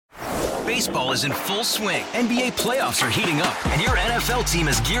Baseball is in full swing. NBA playoffs are heating up, and your NFL team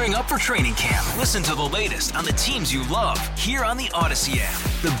is gearing up for training camp. Listen to the latest on the teams you love here on the Odyssey app.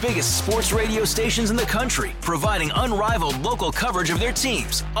 The biggest sports radio stations in the country, providing unrivaled local coverage of their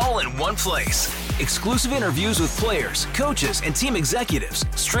teams, all in one place. Exclusive interviews with players, coaches, and team executives,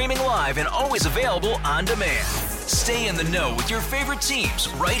 streaming live and always available on demand. Stay in the know with your favorite teams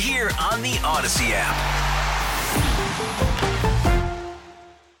right here on the Odyssey app.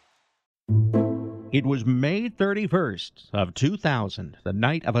 It was May 31st of 2000, the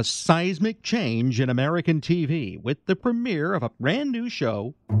night of a seismic change in American TV, with the premiere of a brand new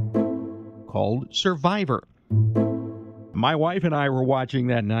show called Survivor. My wife and I were watching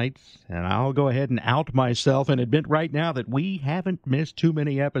that night, and I'll go ahead and out myself and admit right now that we haven't missed too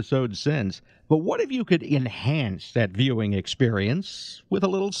many episodes since. But what if you could enhance that viewing experience with a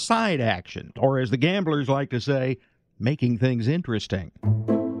little side action, or as the gamblers like to say, making things interesting?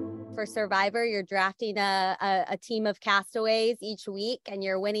 For Survivor, you're drafting a team of castaways each week, and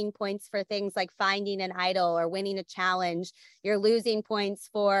you're winning points for things like finding an idol or winning a challenge. You're losing points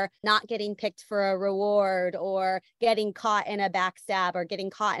for not getting picked for a reward or getting caught in a backstab or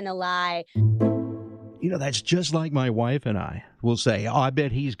getting caught in a lie. You know, that's just like my wife and I. We'll say, oh, I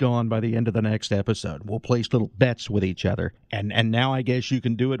bet he's gone by the end of the next episode. We'll place little bets with each other. And now I guess you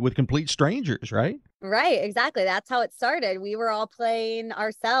can do it with complete strangers, right? Right, exactly. That's how it started. We were all playing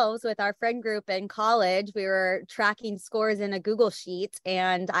ourselves with our friend group in college. We were tracking scores in a Google Sheet,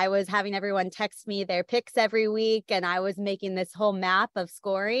 and I was having everyone text me their picks every week, and I was making this whole map of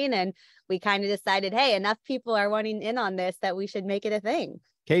scoring, and we kind of decided, hey, enough people are wanting in on this that we should make it a thing.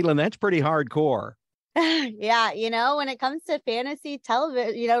 Caitlin, that's pretty hardcore. Yeah, when it comes to fantasy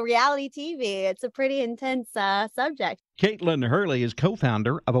television, reality TV, it's a pretty intense subject. Caitlin Hurley is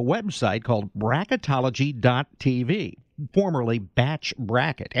co-founder of a website called bracketology.tv, formerly Batch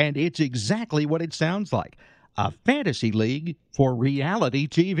Bracket, and it's exactly what it sounds like, a fantasy league for reality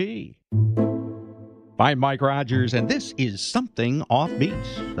TV. I'm Mike Rogers, and this is Something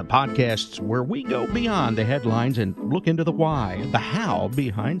Offbeat, the podcasts where we go beyond the headlines and look into the why, the how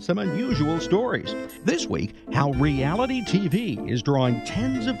behind some unusual stories. This week, how reality TV is drawing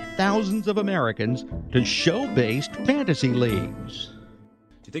tens of thousands of Americans to show-based fantasy leagues.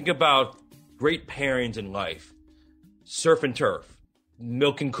 You think about great pairings in life, surf and turf,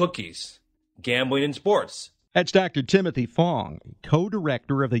 milk and cookies, gambling and sports. That's Dr. Timothy Fong,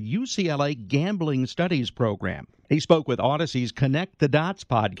 co-director of the UCLA Gambling Studies Program. He spoke with Odyssey's Connect the Dots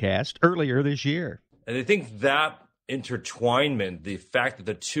podcast earlier this year. And I think that intertwinement, the fact that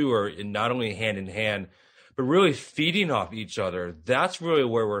the two are not only hand in hand, but really feeding off each other, that's really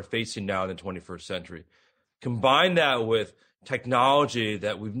where we're facing now in the 21st century. Combine that with technology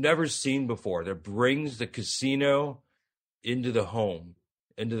that we've never seen before that brings the casino into the home,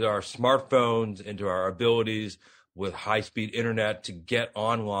 into our smartphones, into our abilities with high-speed internet to get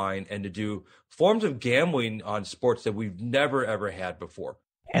online and to do forms of gambling on sports that we've never, ever had before.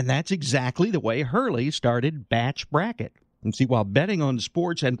 And that's exactly the way Hurley started Batch Bracket. And see, while betting on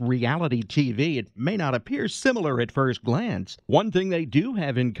sports and reality TV, it may not appear similar at first glance, one thing they do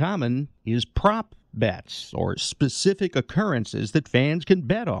have in common is prop bets, or specific occurrences that fans can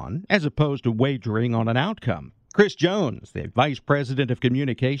bet on, as opposed to wagering on an outcome. Chris Jones, the vice president of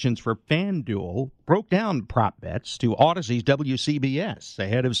communications for FanDuel, broke down prop bets to Odyssey's WCBS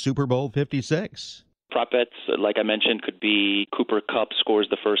ahead of Super Bowl 56. Prop bets, like I mentioned, could be Cooper Kupp scores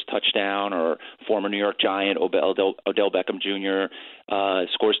the first touchdown, or former New York Giant Odell Beckham Jr.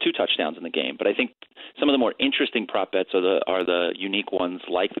 Scores 2 touchdowns in the game. But I think some of the more interesting prop bets are the unique ones,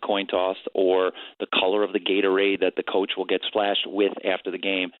 like the coin toss or the color of the Gatorade that the coach will get splashed with after the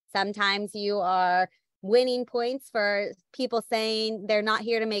game. Sometimes you are winning points for people saying they're not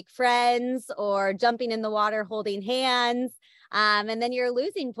here to make friends or jumping in the water holding hands. And then you're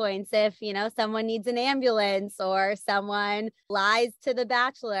losing points if, someone needs an ambulance or someone lies to the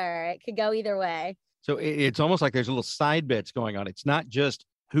Bachelor. It could go either way. So it's almost like there's little side bets going on. It's not just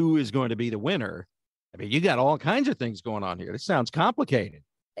who is going to be the winner. I mean, you got all kinds of things going on here. This sounds complicated.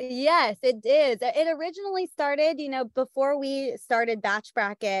 Yes, it is. It originally started, before we started Batch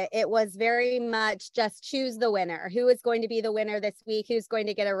Bracket, it was very much just choose the winner. Who is going to be the winner this week? Who's going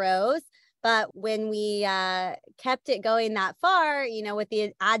to get a rose? But when we kept it going that far, with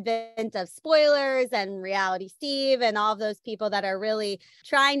the advent of spoilers and Reality Steve and all of those people that are really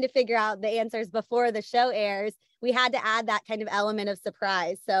trying to figure out the answers before the show airs, we had to add that kind of element of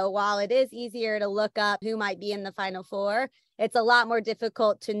surprise. So while it is easier to look up who might be in the Final Four, it's a lot more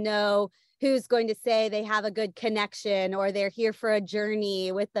difficult to know who's going to say they have a good connection or they're here for a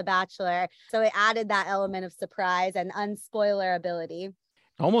journey with The Bachelor. So it added that element of surprise and unspoiler ability.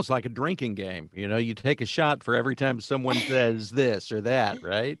 Almost like a drinking game. You take a shot for every time someone says this or that,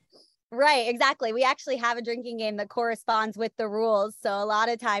 right? Right, exactly. We actually have a drinking game that corresponds with the rules. So a lot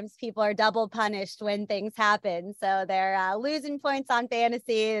of times people are double punished when things happen. So they're losing points on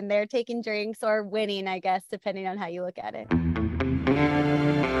fantasy and they're taking drinks or winning, I guess, depending on how you look at it.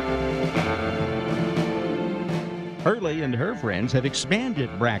 Hurley and her friends have expanded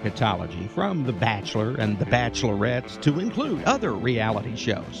bracketology from The Bachelor and The Bachelorettes to include other reality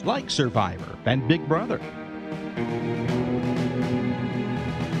shows like Survivor and Big Brother.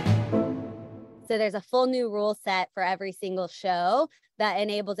 So there's a full new rule set for every single show that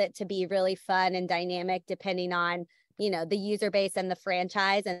enables it to be really fun and dynamic depending on, the user base and the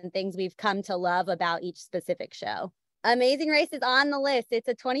franchise and things we've come to love about each specific show. Amazing Race is on the list. It's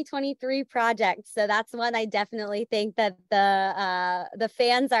a 2023 project. So that's one I definitely think that the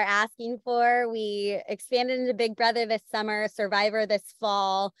fans are asking for. We expanded into Big Brother this summer, Survivor this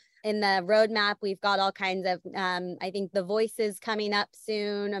fall. In the roadmap, we've got all kinds of, I think The Voice is coming up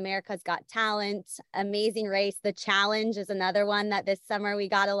soon. America's Got Talent, Amazing Race. The Challenge is another one that this summer we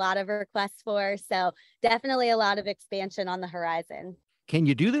got a lot of requests for. So definitely a lot of expansion on the horizon. Can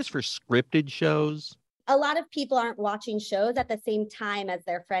you do this for scripted shows? A lot of people aren't watching shows at the same time as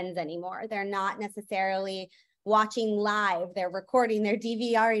their friends anymore. They're not necessarily watching live. They're recording, they're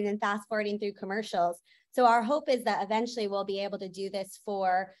DVRing and fast forwarding through commercials. So our hope is that eventually we'll be able to do this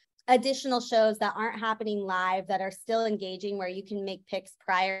for additional shows that aren't happening live, that are still engaging, where you can make picks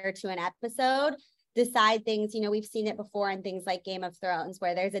prior to an episode, decide things. We've seen it before in things like Game of Thrones,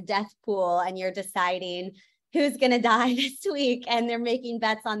 where there's a death pool and you're deciding who's going to die this week and they're making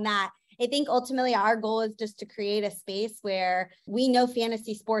bets on that. I think ultimately our goal is just to create a space where we know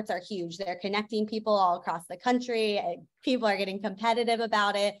fantasy sports are huge. They're connecting people all across the country. People are getting competitive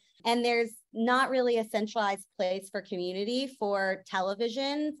about it. And there's not really a centralized place for community, for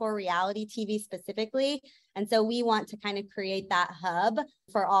television, for reality TV specifically. And so we want to kind of create that hub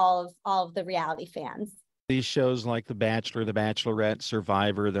for all of the reality fans. These shows like The Bachelor, The Bachelorette,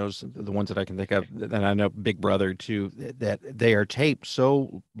 Survivor, those are the ones that I can think of, and I know Big Brother too, that they are taped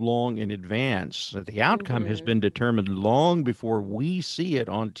so long in advance that the outcome has been determined long before we see it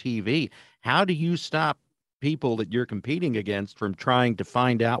on TV. How do you stop people that you're competing against from trying to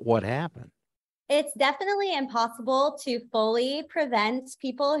find out what happened? It's definitely impossible to fully prevent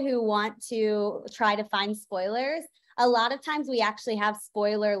people who want to try to find spoilers. A lot of times we actually have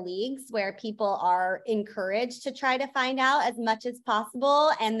spoiler leagues where people are encouraged to try to find out as much as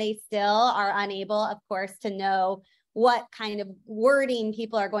possible, and they still are unable, of course, to know what kind of wording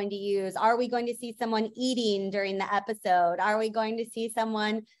people are going to use. Are we going to see someone eating during the episode? Are we going to see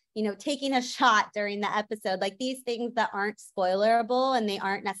someone, taking a shot during the episode? Like these things that aren't spoilerable and they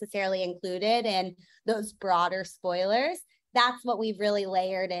aren't necessarily included in those broader spoilers. That's what we've really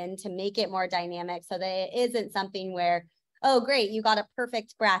layered in to make it more dynamic so that it isn't something where, oh, great, you got a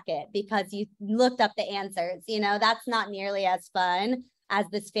perfect bracket because you looked up the answers. That's not nearly as fun as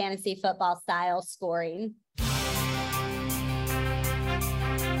this fantasy football style scoring.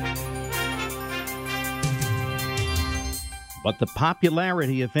 But the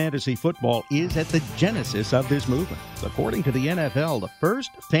popularity of fantasy football is at the genesis of this movement. According to the NFL, the first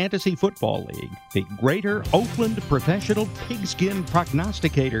fantasy football league, the Greater Oakland Professional Pigskin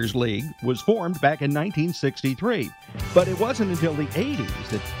Prognosticators League, was formed back in 1963. But it wasn't until the 80s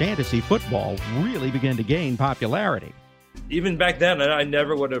that fantasy football really began to gain popularity. Even back then, I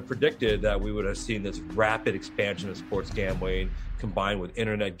never would have predicted that we would have seen this rapid expansion of sports gambling combined with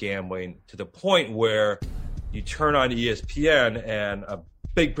internet gambling to the point where you turn on ESPN and a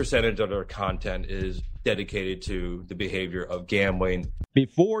big percentage of their content is dedicated to the behavior of gambling.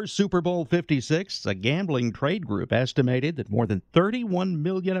 Before Super Bowl 56, a gambling trade group estimated that more than 31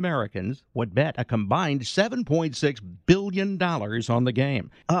 million Americans would bet a combined $7.6 billion on the game,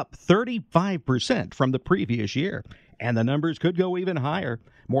 up 35% from the previous year. And the numbers could go even higher.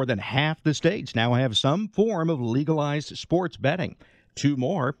 More than half the states now have some form of legalized sports betting. 2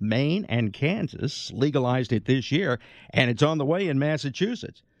 more, Maine and Kansas, legalized it this year, and it's on the way in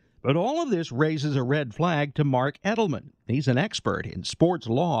Massachusetts. But all of this raises a red flag to Mark Edelman. He's an expert in sports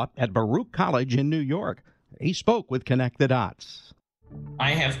law at Baruch College in New York. He spoke with Connect the Dots.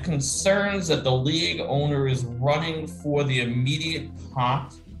 I have concerns that the league owner is running for the immediate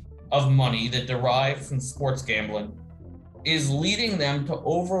pot of money that derived from sports gambling, is leading them to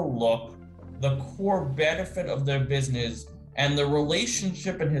overlook the core benefit of their business and the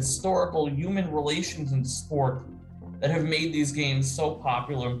relationship and historical human relations in sport that have made these games so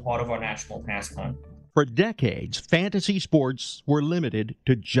popular and part of our national pastime. For decades, fantasy sports were limited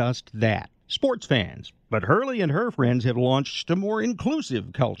to just that. Sports fans But Hurley and her friends have launched a more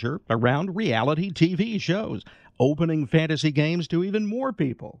inclusive culture around reality TV shows, opening fantasy games to even more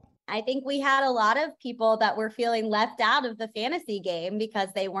people. I think we had a lot of people that were feeling left out of the fantasy game because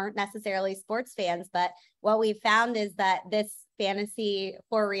they weren't necessarily sports fans. But what we found is that this fantasy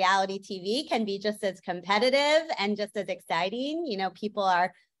for reality TV can be just as competitive and just as exciting. You know, people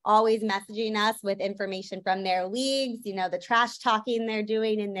are always messaging us with information from their leagues, you know, the trash talking they're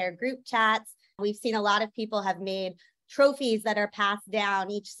doing in their group chats. We've seen a lot of people have made trophies that are passed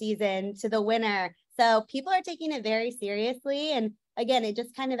down each season to the winner. So people are taking it very seriously. And again, it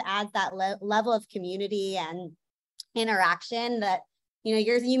just kind of adds that level of community and interaction that, you know,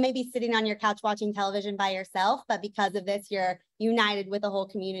 you may be sitting on your couch watching television by yourself, but because of this, you're united with a whole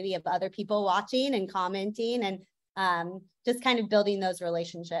community of other people watching and commenting and just kind of building those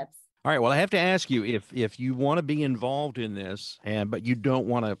relationships. All right. Well, I have to ask you, if you want to be involved in this, but you don't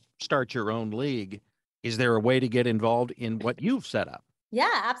want to start your own league, is there a way to get involved in what you've set up? Yeah,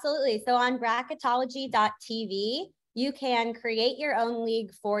 absolutely. So on bracketology.tv, you can create your own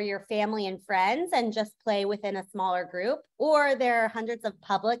league for your family and friends and just play within a smaller group. Or there are hundreds of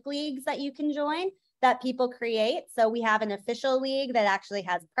public leagues that you can join that people create. So we have an official league that actually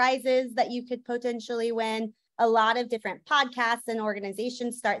has prizes that you could potentially win. A lot of different podcasts and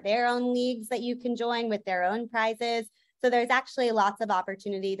organizations start their own leagues that you can join with their own prizes. So there's actually lots of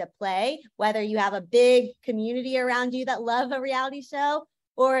opportunity to play, whether you have a big community around you that love a reality show,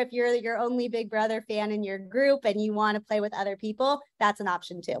 or if you're your only Big Brother fan in your group and you want to play with other people, that's an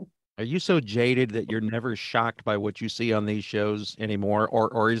option too. Are you so jaded that you're never shocked by what you see on these shows anymore?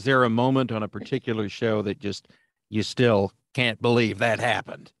 Or is there a moment on a particular show that just you still can't believe that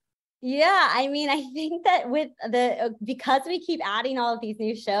happened? Yeah, I mean, I think that with because we keep adding all of these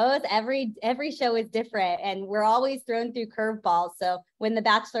new shows, every show is different and we're always thrown through curveballs. So when The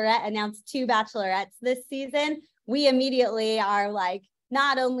Bachelorette announced 2 bachelorettes this season, we immediately are like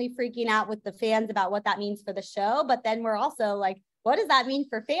not only freaking out with the fans about what that means for the show, but then we're also like, what does that mean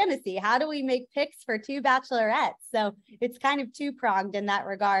for fantasy? How do we make picks for 2 bachelorettes? So it's kind of two-pronged in that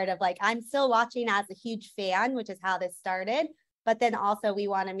regard of like, I'm still watching as a huge fan, which is how this started. But then also we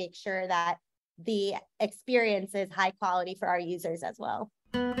want to make sure that the experience is high quality for our users as well.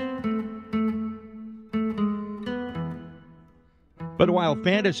 But while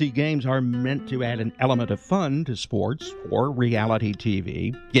fantasy games are meant to add an element of fun to sports or reality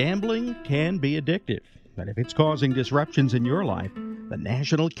TV, gambling can be addictive. But if it's causing disruptions in your life, the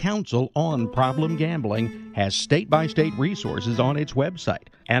National Council on Problem Gambling has state-by-state resources on its website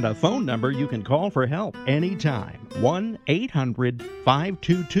and a phone number you can call for help anytime,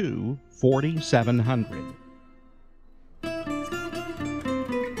 1-800-522-4700.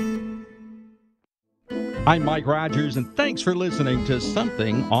 I'm Mike Rogers, and thanks for listening to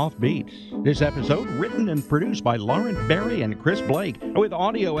Something Offbeat. This episode written and produced by Lauren Berry and Chris Blake, with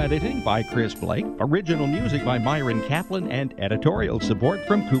audio editing by Chris Blake, original music by Myron Kaplan, and editorial support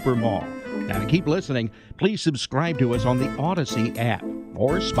from Cooper Mall. Now, to keep listening, please subscribe to us on the Odyssey app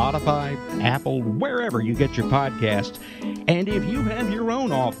or Spotify, Apple, wherever you get your podcasts. And if you have your own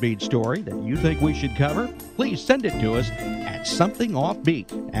offbeat story that you think we should cover, please send it to us at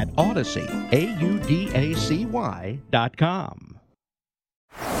somethingoffbeat@audacy.com.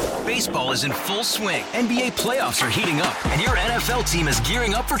 Baseball is in full swing. NBA playoffs are heating up, and your NFL team is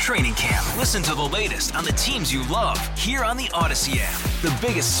gearing up for training camp. Listen to the latest on the teams you love here on the Odyssey app. The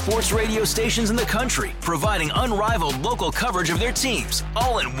biggest sports radio stations in the country, providing unrivaled local coverage of their teams,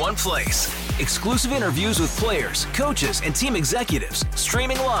 all in one place. Exclusive interviews with players, coaches, and team executives,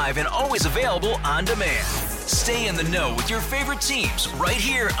 streaming live and always available on demand. Stay in the know with your favorite teams right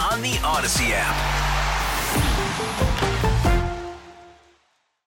here on the Odyssey app.